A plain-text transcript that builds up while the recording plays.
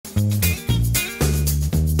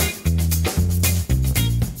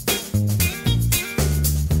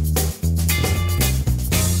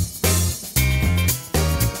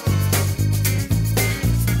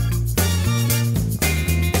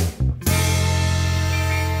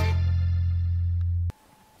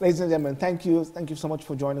Ladies and gentlemen, thank you so much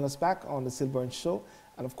for joining us back on the SYLBOURNE Show.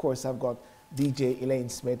 And of course, I've got DJ Elayne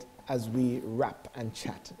Smith as we rap and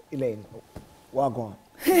chat. Elayne, what go on?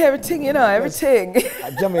 Everything, you know, everything.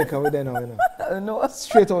 At Jamaica, we don't know, you know. I know.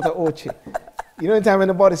 Straight out of Ochi. You know, anytime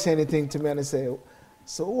anybody say anything to me and they say,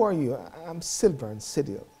 so who are you? I'm SYLBOURNE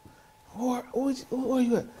Sidiel. Who are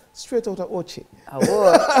you? Straight out of Ochi.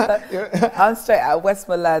 I'm straight out of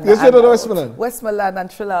Westmoreland. You're straight out of Westmoreland? Westmoreland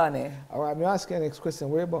and Trelawney. All right, I'm asking the next question.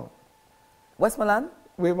 Where are you born? Westmoreland?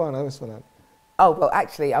 Where are you born at Westmoreland? Oh, well,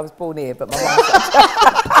 actually, I was born here, but my mum...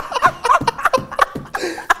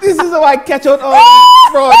 This is how I catch out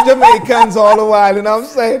all fraud Jamaicans all the while, you know what I'm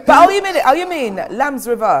saying? But oh, you mean Lambs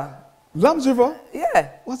River? Lambs River? Yeah.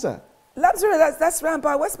 What's that? Lambs River, that's round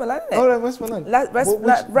by Westmoreland, isn't it? Oh, right, Westmoreland.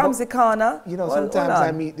 Ramsey Corner. You know, sometimes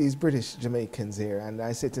I meet these British Jamaicans here and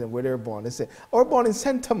I say to them where they're born. They say, oh, we're born in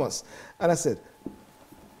St. Thomas. And I said,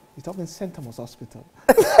 you're talking St. Thomas Hospital?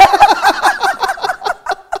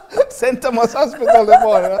 St. Thomas Hospital, they're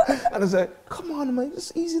born. You know? And I said, come on, man,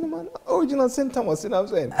 just easy, man. Original St. Thomas, you know what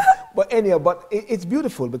I'm saying? But anyhow, but it's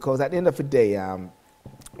beautiful because at the end of the day,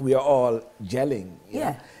 we are all gelling.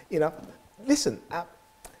 Yeah. You know, listen,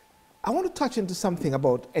 I want to touch into something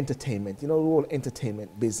about entertainment, you know, the whole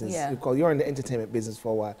entertainment business, because you're in the entertainment business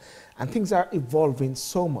for a while, and things are evolving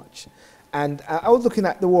so much. And I was looking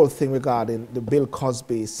at the whole thing regarding the Bill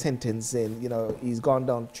Cosby sentencing, you know, he's gone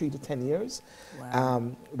down 3 to 10 years.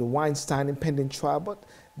 Wow. The Weinstein impending trial, but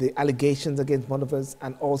the allegations against one of us,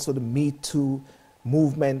 and also the Me Too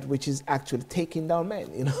movement, which is actually taking down men,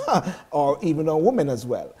 you know, or even on women as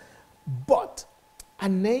well. But a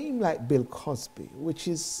name like Bill Cosby, which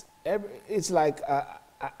is, it's like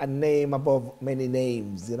a name above many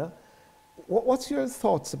names, you know. What's your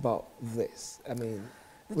thoughts about this? I mean,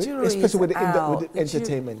 especially with the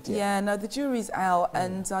entertainment. Yeah, no, the jury's out,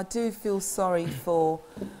 and I do feel sorry for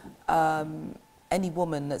any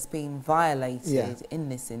woman that's been violated in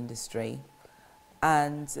this industry.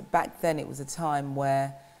 And back then it was a time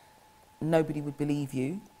where nobody would believe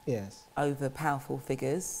you over powerful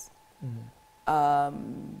figures.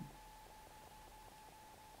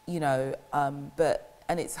 You know,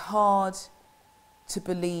 and it's hard to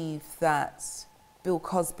believe that Bill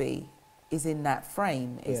Cosby is in that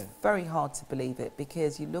frame. It's very hard to believe it,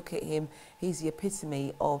 because you look at him, he's the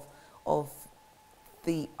epitome of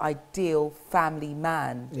the ideal family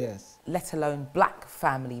man, let alone black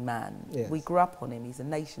family man. We grew up on him, he's a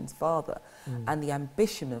nation's father. And the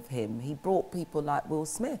ambition of him, he brought people like Will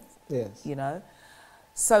Smith, you know.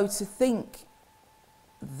 So to think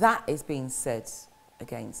that is being said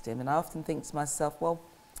against him, and I often think to myself, well,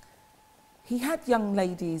 he had young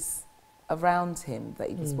ladies around him that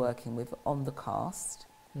he was working with on the cast.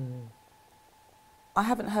 I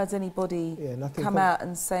haven't heard anybody come out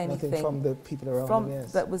and say anything from the people around him,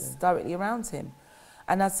 that was directly around him.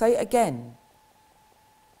 And I'd say again,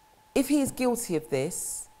 if he is guilty of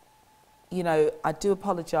this, you know, I do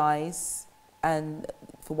apologise and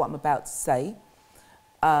for what I'm about to say,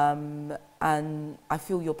 and I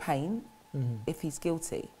feel your pain if he's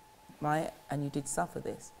guilty, right? And you did suffer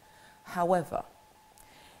this. However,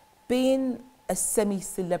 being a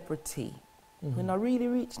semi-celebrity, when I really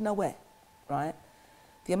reach nowhere, right?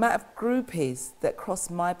 The amount of groupies that cross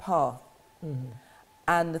my path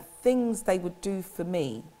and the things they would do for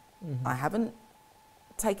me, I haven't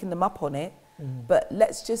taken them up on it, but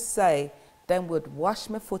let's just say they would wash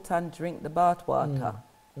my foot and drink the bath water,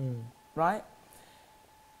 right?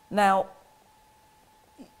 Now,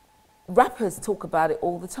 rappers talk about it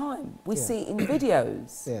all the time. We see it in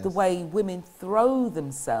videos, the way women throw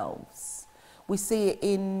themselves. We see it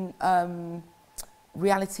in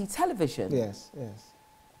reality television.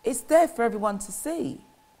 It's there for everyone to see.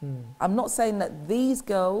 I'm not saying that these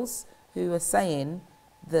girls who are saying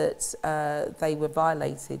that they were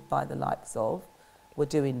violated by the likes of were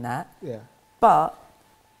doing that. But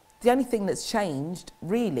the only thing that's changed,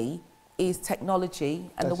 really, is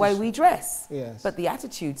technology and the way we dress. But the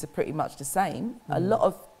attitudes are pretty much the same. A lot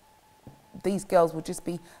of these girls will just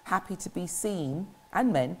be happy to be seen,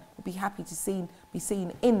 and men will be happy to be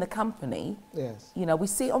seen in the company. You know, we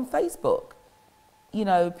see it on Facebook. You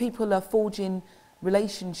know, people are forging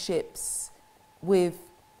relationships with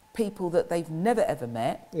people that they've never ever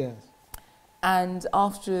met. And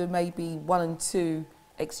after maybe 1 and 2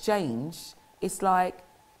 exchange, it's like,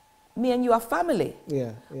 me and you are family.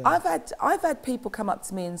 I've had people come up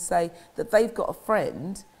to me and say that they've got a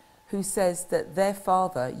friend who says that their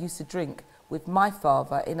father used to drink with my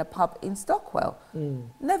father in a pub in Stockwell.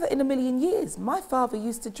 Never in a million years. My father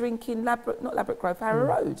used to drink in not Ladbroke Grove, Harrow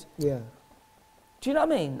Road. Do you know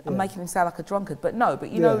what I mean? I'm making him sound like a drunkard, but no,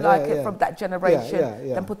 but you know, like from that generation,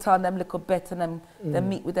 then put on them little bit and then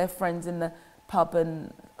meet with their friends in the pub,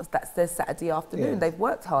 and that's their Saturday afternoon. They've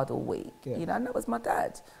worked hard all week, you know, and that was my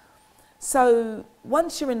dad. So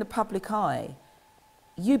once you're in the public eye,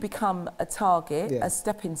 you become a target, a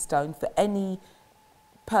stepping stone for any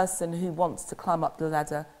person who wants to climb up the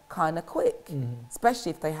ladder kind of quick,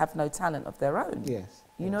 especially if they have no talent of their own.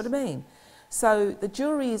 You know what I mean? So the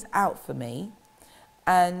jury is out for me,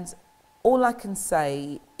 and all I can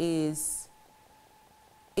say is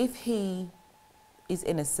if he is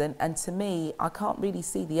innocent, and to me, I can't really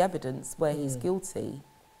see the evidence where he's guilty,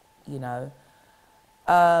 you know.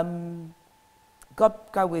 God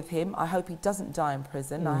go with him. I hope he doesn't die in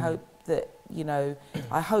prison. I hope that, you know,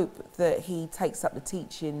 I hope that he takes up the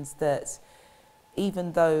teachings that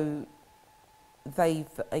even though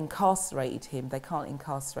they've incarcerated him, they can't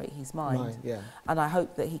incarcerate his mind. And I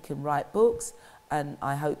hope that he can write books, and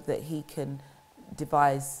I hope that he can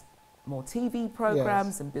devise more TV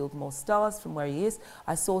programs and build more stars from where he is.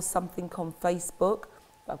 I saw something on Facebook.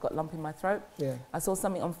 I've got a lump in my throat. I saw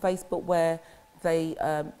something on Facebook where they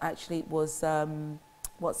actually was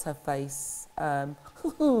what's her face?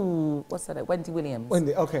 What's her name? Wendy Williams.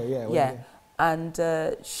 Wendy, okay, Wendy. And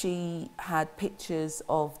she had pictures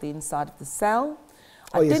of the inside of the cell.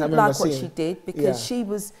 I didn't like what she did because she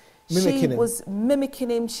was mimicking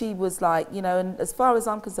him. She was like, you know, and as far as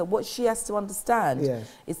I'm concerned, what she has to understand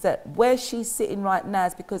is that where she's sitting right now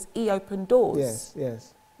is because he opened doors.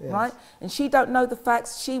 Right? And she don't know the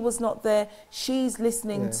facts. She was not there. She's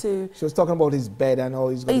listening to... She was talking about his bed and all.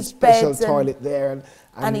 He's got a special toilet there.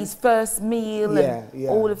 And his first meal and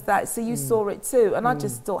all of that. So you saw it too. And I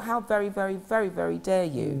just thought, how very, very, very, very dare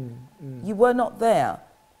you. You were not there,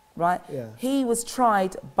 right? He was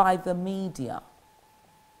tried by the media.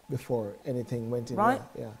 Before anything went in. Right?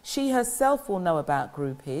 She herself will know about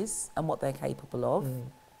groupies and what they're capable of.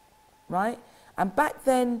 Right? And back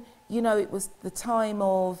then... You know, it was the time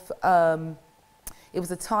of, what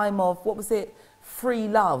was it? Free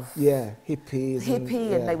love. Hippies.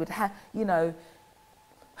 And they would have, you know,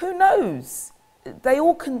 who knows? They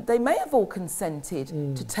may have all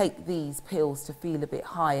consented to take these pills to feel a bit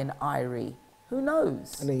high and irie. Who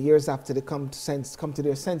knows? And then years after they come to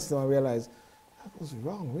their senses and realize, that was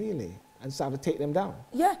wrong, really. And start to take them down.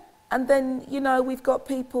 And then, you know, we've got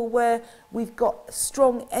people where we've got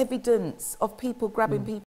strong evidence of people grabbing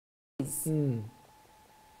people.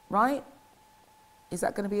 Right? Is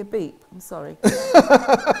that going to be a beep? I'm sorry.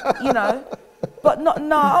 You know, but not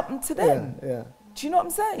up to them. Do you know what I'm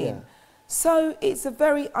saying? So it's a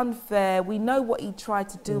very unfair. We know what he tried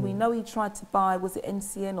to do. We know he tried to buy, was it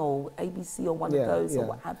NCN or ABC or one of those or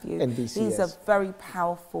what have you? NBC, He's a very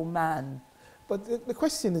powerful man. But the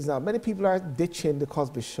question is now, many people are ditching the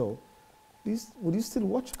Cosby Show. Would you still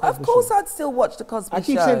watch the Cosby Show? Of course I'd still watch the Cosby Show. I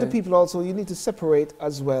keep saying to people also, you need to separate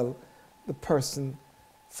as well the person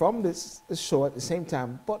from this show at the same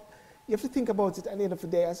time. But you have to think about it. At the end of the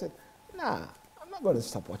day, I said, nah, I'm not going to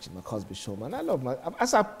stop watching my Cosby Show, man. I love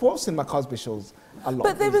as I post in my Cosby shows a lot.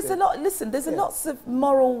 But there is a lot, listen, there's lots of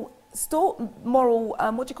moral,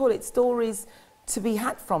 what do you call it, stories to be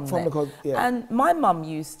had from there. And my mum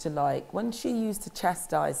used to, like, when she used to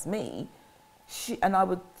chastise me, and I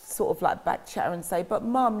would sort of like back chat her and say, but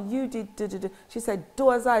mum, you did. She said,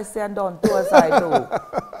 do as I say and don't do as I do.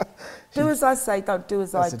 Do as I say, don't do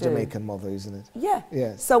as I do. That's a Jamaican mother, isn't it?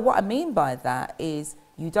 Yeah. So what I mean by that is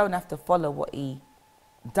you don't have to follow what he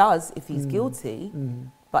does if he's guilty,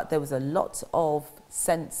 but there was a lot of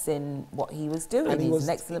sense in what he was doing. And he's an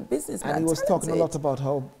excellent businessman. And he was talking a lot about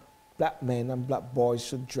how black men and black boys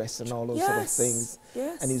should dress and all those sort of things.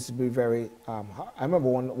 And he used to be very, I remember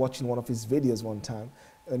watching one of his videos one time,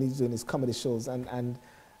 and he's doing his comedy shows, and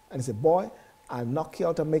he said, boy, I'll knock you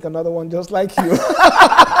out and make another one just like you.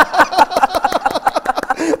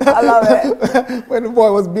 I love it. When the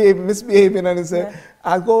boy was misbehaving, and he said,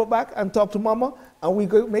 I'll go back and talk to mama, and we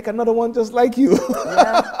go make another one just like you.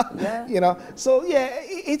 You know, so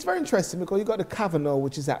it's very interesting because you got the Kavanaugh,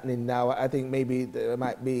 which is happening now. I think maybe there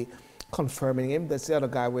might be confirming him. That's the other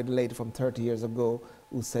guy with the lady from 30 years ago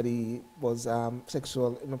who said he was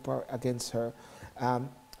sexual against her.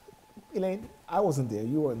 Elayne, I wasn't there.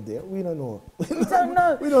 You weren't there. We don't know. We don't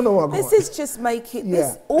know. We don't know what this is just making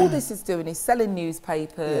this. All this is doing is selling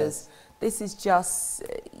newspapers. This is just,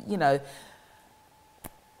 you know,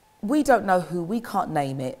 we don't know who. We can't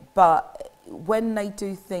name it. But when they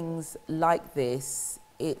do things like this,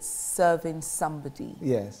 it's serving somebody.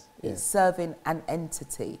 It's serving an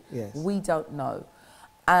entity. We don't know.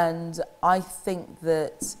 And I think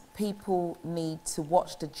that people need to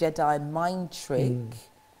watch the Jedi mind trick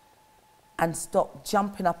and stop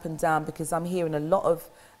jumping up and down, because I'm hearing a lot of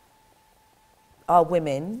our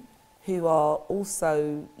women who are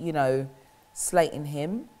also, you know, slating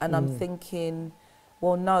him, and I'm thinking,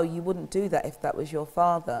 well, no, you wouldn't do that if that was your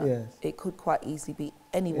father. Yes. It could quite easily be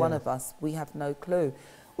any one of us. We have no clue.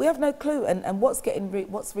 We have no clue. And what's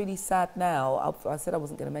what's really sad now, I said I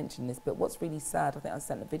wasn't going to mention this, but what's really sad, I think I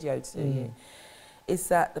sent a video to you, is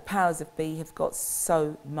that the powers of be have got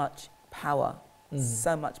so much power,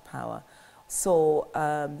 so much power. Saw,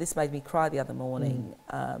 this made me cry the other morning,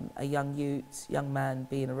 a young man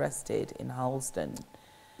being arrested in Harlesden.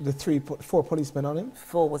 The 4 policemen on him?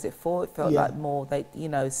 4, was it 4? It felt like more. They, you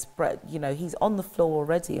know, spread, you know, he's on the floor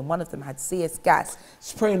already, and one of them had CS gas.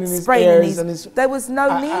 Spraying in his ears and his... There was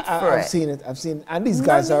no need for it. I've seen it, and these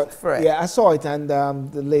guys are... Yeah, I saw it, and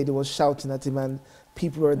the lady was shouting at him, and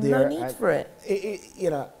people were there. No need for it. You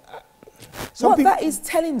know... What that is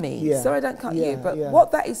telling me, sorry I don't cut you, but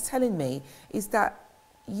what that is telling me is that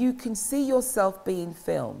you can see yourself being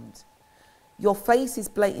filmed. Your face is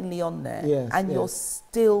blatantly on there, and you're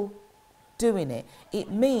still doing it.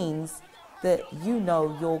 It means that you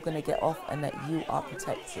know you're going to get off and that you are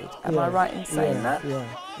protected. Am I right in saying that?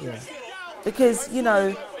 Yeah. Because, you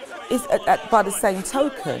know, it's, by the same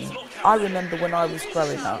token, I remember when I was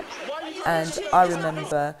growing up, and I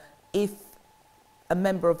remember if a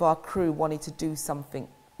member of our crew wanted to do something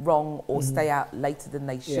wrong or stay out later than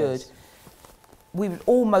they should, we would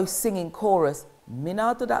almost sing in chorus, "Me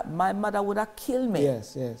not do that, my mother would have killed me."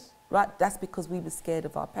 Yes. Right? That's because we were scared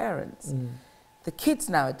of our parents. The kids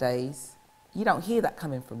nowadays, you don't hear that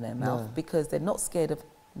coming from their mouth because they're not scared of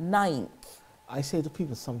nothing. I say to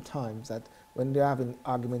people sometimes that when they're having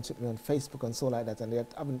arguments with me on Facebook and so like that, and they're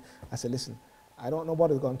having, I say, listen, I don't know what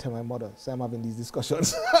is going to tell my mother, so I'm having these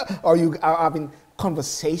discussions. Or you are having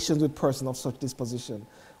conversations with person of such disposition.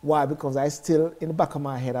 Why? Because I still, in the back of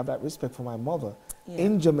my head, have that respect for my mother.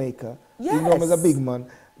 In Jamaica, you know him as a big man,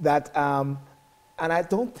 that, and I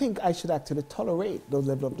don't think I should actually tolerate those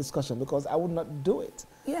level of discussion, because I would not do it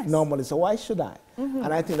normally, so why should I?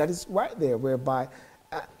 And I think that is right there, whereby,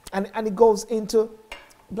 and it goes into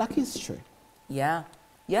Black history.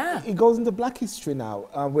 It goes into Black history now,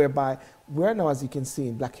 whereby we're now, as you can see,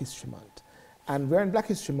 in Black History Month. And we're in Black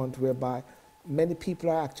History Month, whereby many people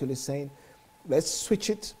are actually saying, let's switch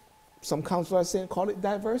it. Some councillors are saying, call it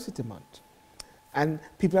Diversity Month. And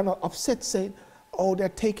people are not upset, saying, oh, they're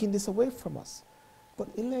taking this away from us.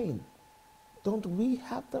 But Elayne, don't we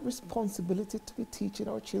have the responsibility to be teaching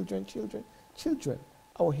our children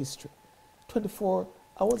our history 24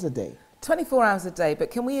 hours a day? 24 hours a day, but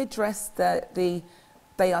can we address that they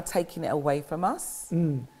are taking it away from us?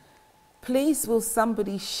 Please, will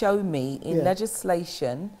somebody show me in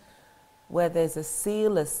legislation where there's a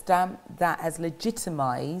seal, a stamp that has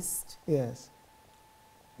legitimised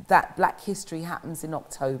that Black history happens in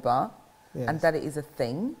October and that it is a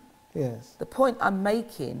thing? The point I'm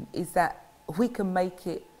making is that we can make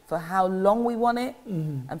it for how long we want it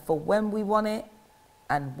and for when we want it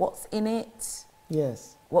and what's in it,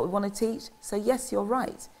 what we want to teach. So yes, you're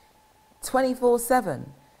right, 24/7.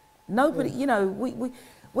 Nobody, you know,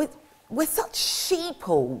 we're such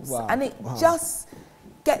sheeples, and it just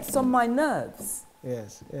gets on my nerves.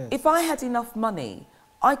 If I had enough money,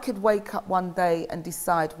 I could wake up one day and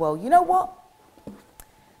decide, well, you know what?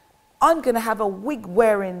 I'm going to have a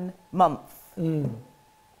wig-wearing month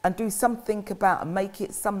and do something about and make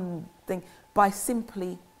it something by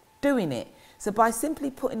simply doing it. So by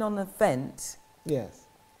simply putting on an event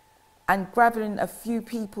and grabbing a few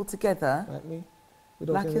people together, like me.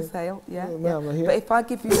 Like a sale, But if I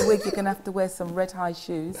give you a wig, you're going to have to wear some red high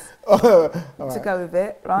shoes to go with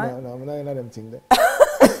it, right? No, I'm not them thing there.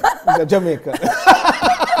 It's a Jamaican.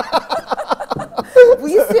 Well,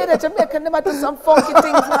 you see the Jamaican, they might do some funky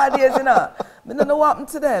things nowadays, you know. I don't know what happened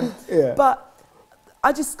to them. But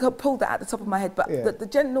I just pulled that at the top of my head. But the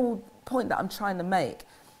general point that I'm trying to make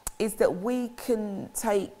is that we can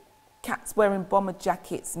take cats wearing bomber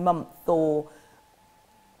jackets month, or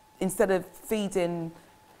instead of feeding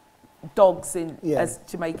dogs as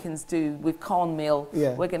Jamaicans do with cornmeal,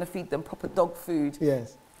 we're going to feed them proper dog food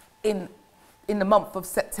in the month of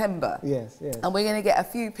September. And we're going to get a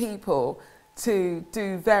few people to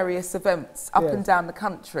do various events up and down the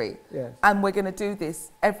country. And we're going to do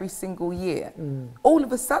this every single year. All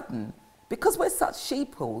of a sudden, because we're such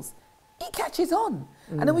sheeples, it catches on.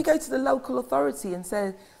 And then we go to the local authority and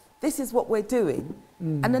say, this is what we're doing.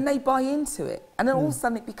 And then they buy into it. And then all of a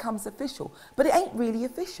sudden it becomes official. But it ain't really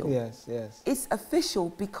official. It's official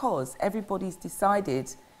because everybody's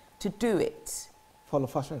decided to do it. Follow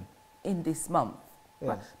fashion. In this month.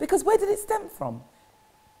 Right? Because where did it stem from?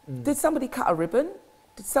 Did somebody cut a ribbon?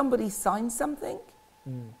 Did somebody sign something?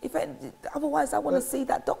 Otherwise, I want to see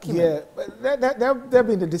that document. Yeah, but there have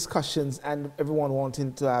been the discussions and everyone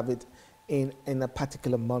wanting to have it in a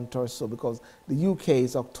particular month or so, because the UK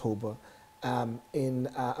is October, in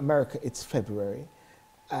America it's February.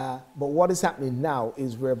 But what is happening now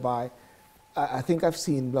is whereby I think I've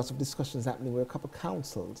seen lots of discussions happening where a couple of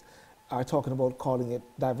councils are talking about calling it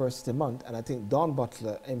Diversity Month, and I think Don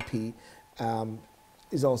Butler, MP,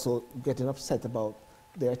 is also getting upset about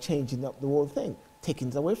they're changing up the whole thing, taking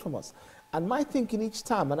it away from us. And my thinking each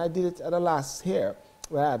time, and I did it at the last here,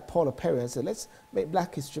 where I had Paula Perry and said, let's make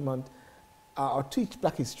Black History Month, or teach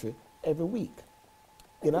Black History every week.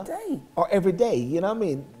 Every day. Or every day, you know what I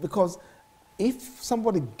mean? Because if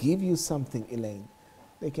somebody give you something, Elayne,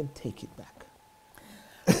 they can take it back.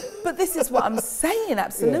 But this is what I'm saying,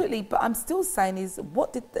 absolutely. Yeah. But I'm still saying is,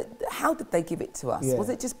 how did they give it to us? Yeah. Was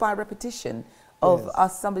it just by repetition of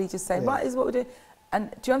us, somebody just saying, right, this is what we're doing?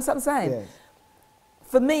 And do you understand what I'm saying? Yes.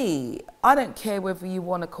 For me, I don't care whether you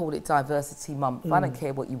want to call it Diversity Month. I don't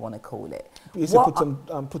care what you want to call it. You said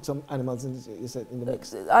put some animals in the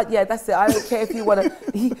mix. Yeah, that's it. I don't care if you want to,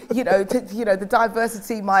 the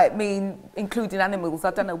diversity might mean including animals.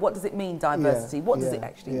 I don't know. What does it mean, diversity? What does it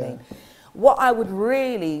actually mean? What I would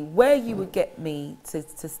really, where you would get me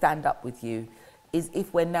to stand up with you is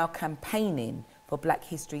if we're now campaigning for Black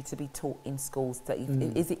history to be taught in schools.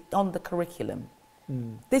 Is it on the curriculum?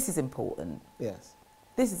 This is important. Yes.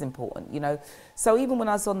 This is important, you know. So even when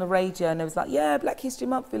I was on the radio and it was like, yeah, Black History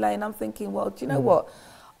Month, Elayne, I'm thinking, well, do you know what?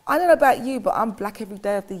 I don't know about you, but I'm black every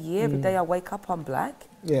day of the year. Every day I wake up, I'm black.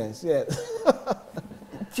 Yes, yes.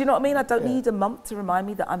 Do you know what I mean? I don't need a month to remind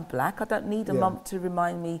me that I'm black. I don't need a month to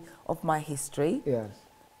remind me of my history. Yes.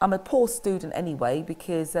 I'm a poor student anyway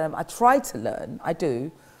because I try to learn, I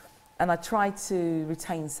do. And I try to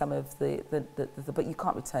retain some of but you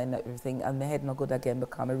can't retain everything. And my head not good again,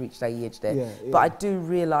 become a reached age there. Yeah, yeah. But I do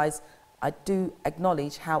realise, I do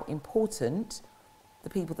acknowledge how important the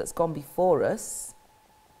people that's gone before us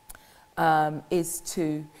is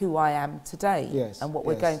to who I am today and what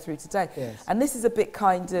we're going through today. Yes. And this is a bit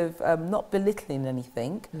kind of not belittling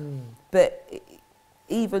anything, but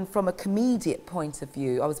even from a comedic point of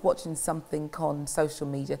view, I was watching something on social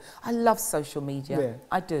media. I love social media,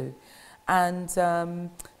 I do. And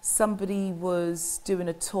somebody was doing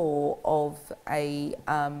a tour of a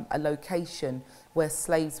location where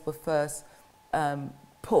slaves were first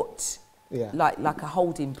put, like a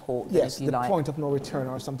holding port, if you like. Yes, the point of no return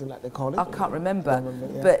or something like they call it. I can't remember,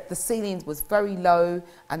 but the ceiling was very low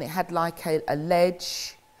and it had like a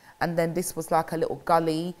ledge. And then this was like a little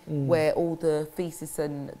gully where all the feces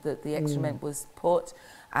and the excrement was put,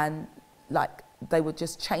 and like they were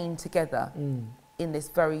just chained together in this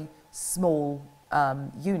very small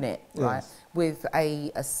unit, right, with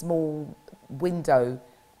a small window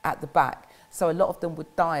at the back. So a lot of them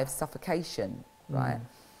would die of suffocation, right?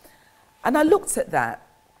 And I looked at that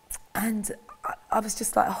and I was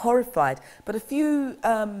just like horrified. But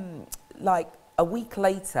like a week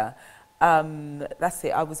later, that's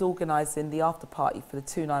it, I was organising the after party for the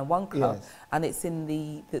 291 Club, and it's in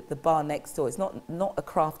the bar next door. It's not a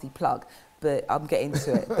crafty plug, but I'm getting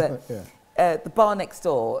to it. But the bar next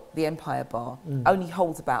door, the Empire Bar, only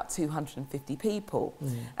holds about 250 people.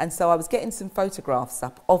 And so I was getting some photographs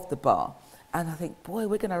up of the bar, and I think, boy,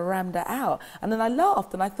 we're going to ram that out. And then I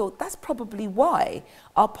laughed and I thought, that's probably why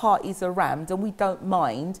our parties are rammed and we don't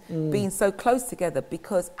mind being so close together,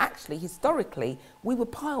 because actually, historically, we were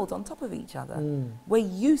piled on top of each other. We're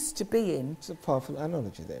used to being... It's a powerful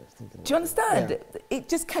analogy there. Do you understand? It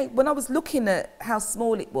just came, when I was looking at how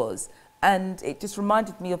small it was, and it just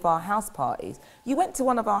reminded me of our house parties. You went to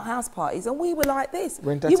one of our house parties and we were like this.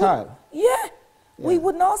 Rent a tile? We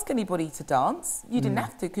wouldn't ask anybody to dance. You didn't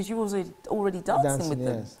have to, because you were already dancing with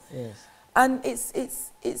them. And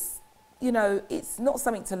it's you know, it's not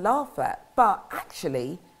something to laugh at, but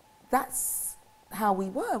actually, that's how we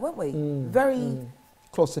were, weren't we? Very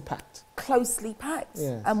closely packed. Closely packed.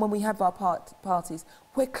 And when we have our parties,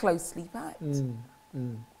 we're closely packed.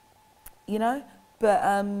 You know? But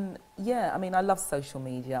yeah, I mean, I love social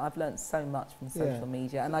media. I've learned so much from social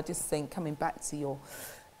media, and I just think, coming back to your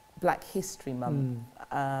Black History Month,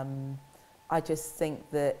 I just think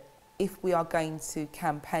that if we are going to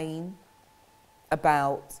campaign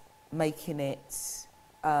about making it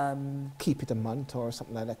keep it a month or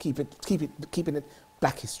something like that, keeping it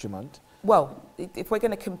Black History Month. Well, if we're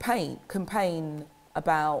going to campaign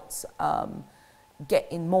about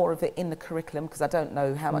getting more of it in the curriculum, because I don't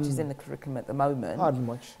know how much is in the curriculum at the moment. Hardly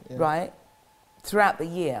much, right? Throughout the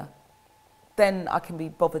year, then I can be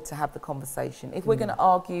bothered to have the conversation. If we're going to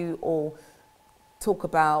argue or talk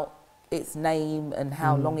about its name and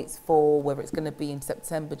how long it's for, whether it's going to be in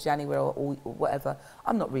September, January or whatever,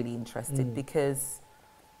 I'm not really interested because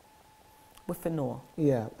we're finor.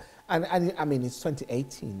 Yeah, and I mean, it's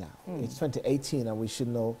 2018 now. It's 2018 and we should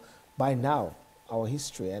know by now our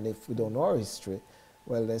history, and if we don't know our history,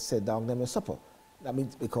 well, they say down them a supper. I mean,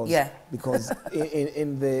 because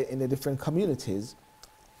in the different communities,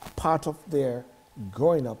 part of their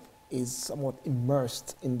growing up is somewhat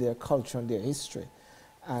immersed in their culture and their history.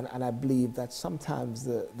 And I believe that sometimes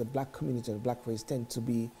the black community and the black race tend to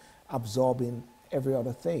be absorbing every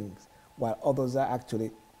other thing, while others are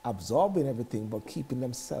actually absorbing everything but keeping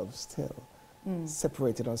themselves still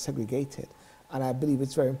separated or segregated. And I believe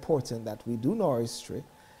it's very important that we do know our history,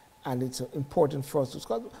 and it's important for us,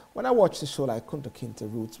 because when I watch the show like Kunta Kinte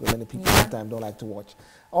Roots, where many people sometimes don't like to watch,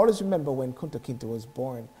 I always remember when Kunta Kinte was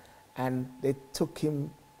born and they took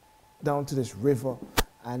him down to this river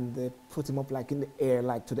and they put him up like in the air,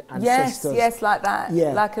 like to the ancestors. Yes, like that,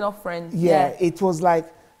 like an offering. Yeah, it was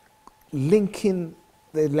like linking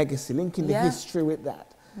the legacy, linking the history with that.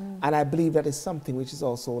 And I believe that is something which is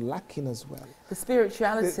also lacking as well. The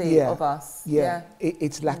spirituality of us.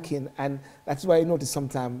 It's lacking, and that's why I notice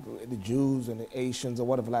sometimes the Jews and the Asians or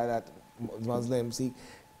whatever like that, Muslims, see,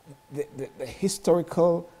 the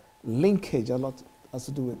historical linkage a lot has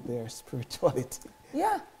to do with their spirituality.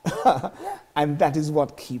 And that is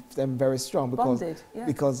what keeps them very strong, because, bonded,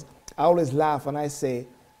 because I always laugh when I say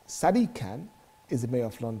Sadiq Khan is the mayor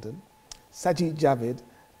of London, Sajid Javid,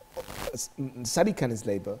 Sadiq Khan is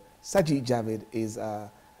Labour, Sajid Javid is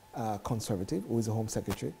a Conservative, who is a Home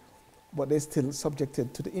Secretary, but they're still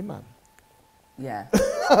subjected to the Imam.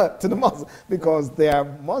 To the Muslim, because they are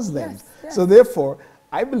Muslims. So therefore,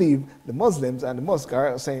 I believe the Muslims and the mosque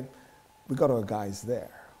are saying, we got our guys there.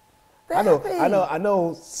 I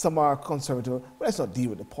know some are conservative, but let's not deal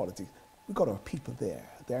with the politics. We got our people there.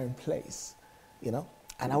 They're in place, you know.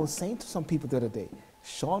 And I was saying to some people the other day,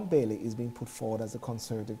 Sean Bailey is being put forward as a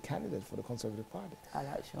Conservative candidate for the Conservative Party. I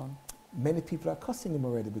like Sean. Many people are cussing him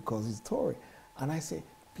already because he's Tory. And I say,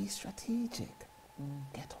 be strategic.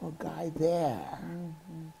 Get our guy there.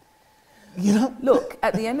 You know? Look,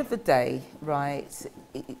 at the end of the day, right,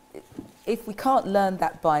 if we can't learn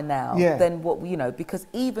that by now, then what, you know, because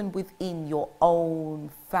even within your own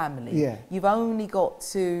family, you've only got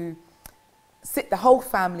to sit the whole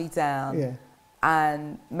family down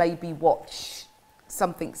and maybe watch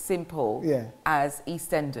something simple as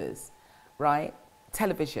EastEnders, right?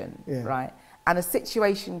 Television, right? And a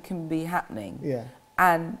situation can be happening.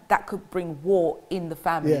 And that could bring war in the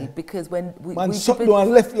family because when we shot you on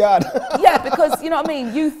left yard. Because you know what I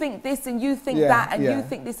mean. You think this and you think that, and you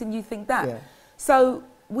think this and you think that. So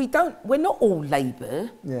we're not all Labour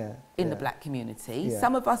in the black community.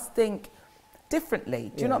 Some of us think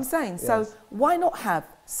differently. Do you know what I'm saying? So why not have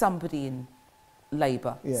somebody in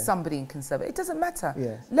Labour, somebody in Conservative? It doesn't matter.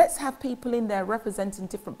 Let's have people in there representing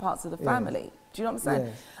different parts of the family. Do you know what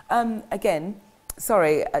I'm saying? Again.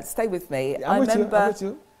 Sorry, stay with me. I remember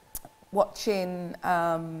watching,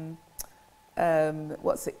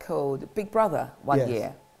 what's it called? Big Brother one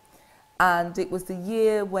year. And it was the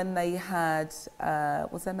year when they had,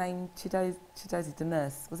 what's her name? Chidozie, the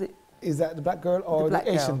nurse. Was it? Is that the black girl or the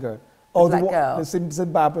Asian girl? Oh, the black girl. The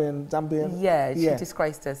Zimbabwean, Zambian? Yeah, she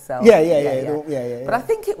disgraced herself. But I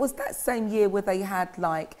think it was that same year where they had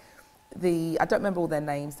like I don't remember all their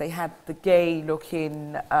names, they had the gay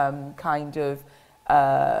looking kind of,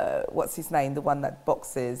 what's his name, the one that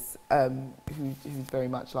boxes, who's very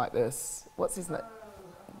much like this. What's his name?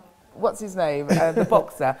 The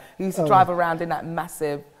boxer who used to drive around in that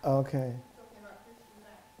massive.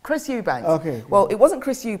 Chris Eubanks. Well, it wasn't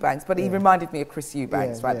Chris Eubanks, but he reminded me of Chris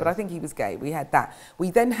Eubanks, right? But I think he was gay. We had that.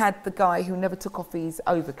 We then had the guy who never took off his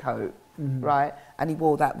overcoat, right? And he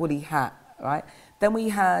wore that woolly hat, right? Then we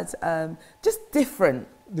had just different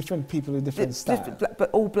people with different styles, but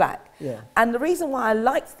all black. And the reason why I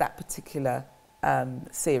liked that particular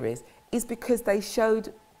series is because they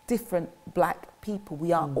showed different black people.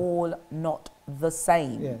 We are all not the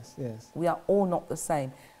same. We are all not the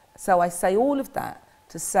same. So I say all of that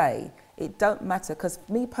to say it don't matter, because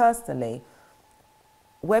me personally,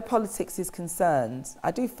 where politics is concerned,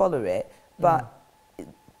 I do follow it, but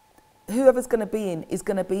whoever's going to be in is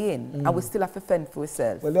going to be in, and we still have to fend for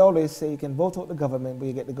ourselves. Well, they always say you can vote out the government, but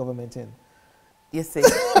you get the government in. You see.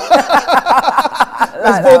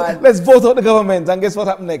 Let's vote out the government, and guess what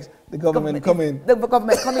happened next? The government come in. The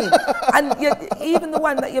government come in. And even the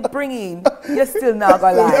one that you're bringing, you're still now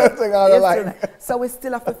going to lie. So we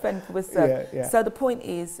still have to fend for ourselves. So the point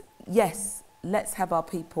is, yes, let's have our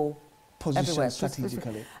people Position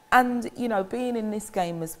strategically. And, you know, being in this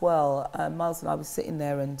game as well, Miles and I was sitting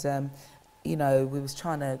there and, you know, we was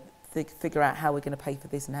trying to figure out how we're going to pay for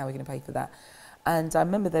this and how we're going to pay for that. And I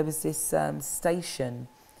remember there was this station,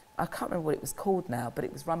 I can't remember what it was called now, but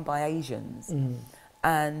it was run by Asians.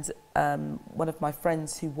 And one of my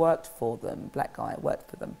friends who worked for them, black guy, worked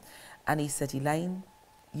for them, and he said, Elayne,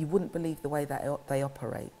 you wouldn't believe the way that they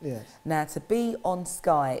operate. Yes. Now, to be on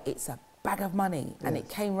Sky, it's a bag of money, and it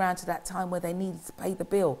came round to that time where they needed to pay the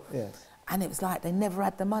bill. Yes. And it was like they never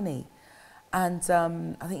had the money. And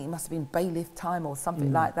I think it must have been bailiff time or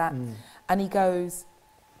something like that. And he goes,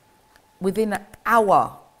 within an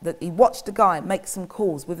hour, that he watched the guy make some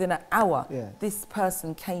calls, within an hour, this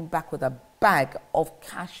person came back with a bag of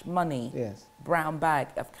cash money, brown bag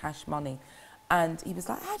of cash money. And he was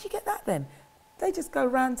like, how'd you get that then? They just go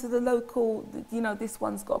round to the local, you know, this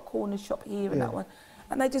one's got a corner shop here and that one.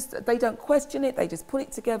 And they don't question it, they just put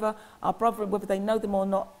it together, our brother, whether they know them or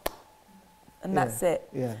not, and that's it.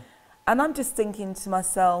 And I'm just thinking to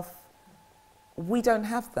myself, we don't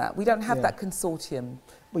have that. We don't have that consortium.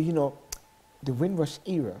 But you know, the Windrush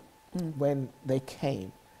era, when they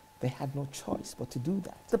came, they had no choice but to do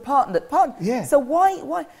that. The partner. Yeah. So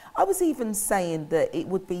why? I was even saying that it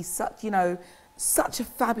would be such, you know, such a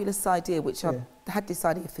fabulous idea, which I've had this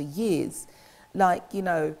idea for years. Like, you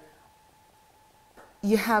know,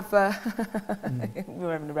 you have,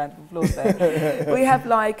 we're having a round of applause there. We have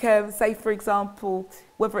like, say for example,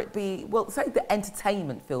 whether it be, well, say the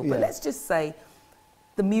entertainment field, but let's just say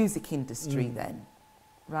the music industry then,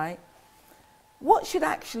 right? What should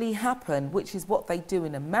actually happen, which is what they do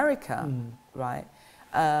in America, right?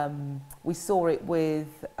 We saw it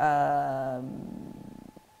with, God,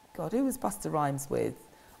 who was Busta Rhymes with?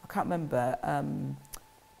 I can't remember,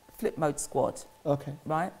 Flip Mode Squad,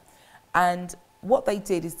 right? And what they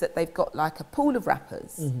did is that they've got like a pool of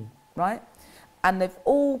rappers, right? And they've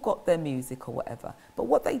all got their music or whatever. But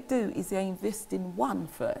what they do is they invest in one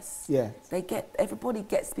first. They everybody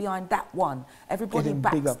gets behind that one. Everybody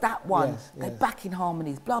backs that one. They back in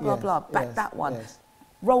harmonies, blah, blah, blah, back that one.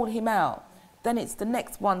 Roll him out. Then it's the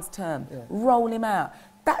next one's turn. Roll him out.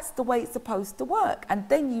 That's the way it's supposed to work. And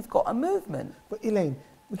then you've got a movement. But Elayne,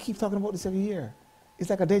 we keep talking about this every year. It's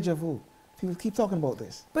like a deja vu. People keep talking about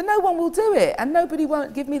this. But no one will do it, and nobody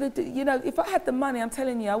won't give me the, you know, if I had the money, I'm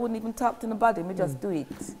telling you, I wouldn't even talk to nobody, we just do it.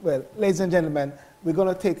 Well, ladies and gentlemen, we're going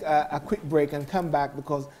to take a quick break and come back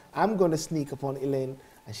because I'm going to sneak upon Elayne,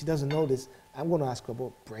 and she doesn't know this. I'm going to ask her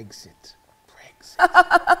about Brexit.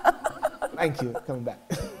 Thank you, coming back.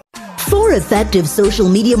 For effective social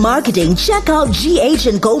media marketing, check out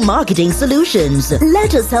GH&Co Marketing Solutions.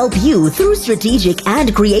 Let us help you through strategic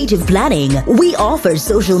and creative planning. We offer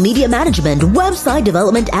social media management, website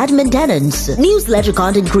development and maintenance, newsletter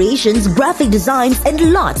content creations, graphic designs,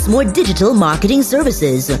 and lots more digital marketing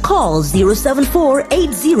services. Call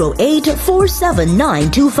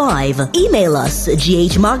 074-808-47925. Email us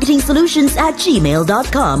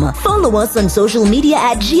ghmarketingsolutions@gmail.com. Follow us on social media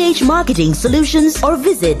at GH Marketing Solutions or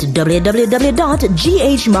visit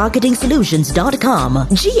www.ghmarketingsolutions.com.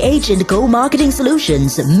 GH&Co Marketing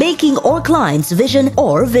Solutions, making our clients' vision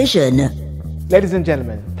our vision. Ladies and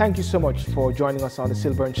gentlemen, thank you so much for joining us on the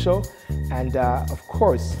SYLBOURNE Show. And of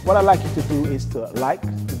course, what I'd like you to do is to like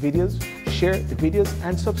the videos, share the videos,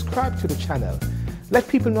 and subscribe to the channel. Let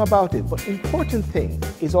people know about it. But important thing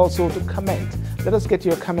is also to comment. Let us get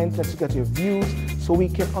your comment, let's get your views, so we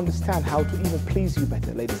can understand how to even please you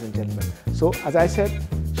better, ladies and gentlemen. So, as I said,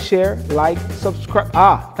 share, like, subscribe.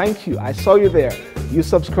 Thank you. I saw you there. You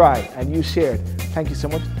subscribed and you shared. Thank you so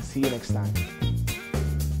much. See you next time.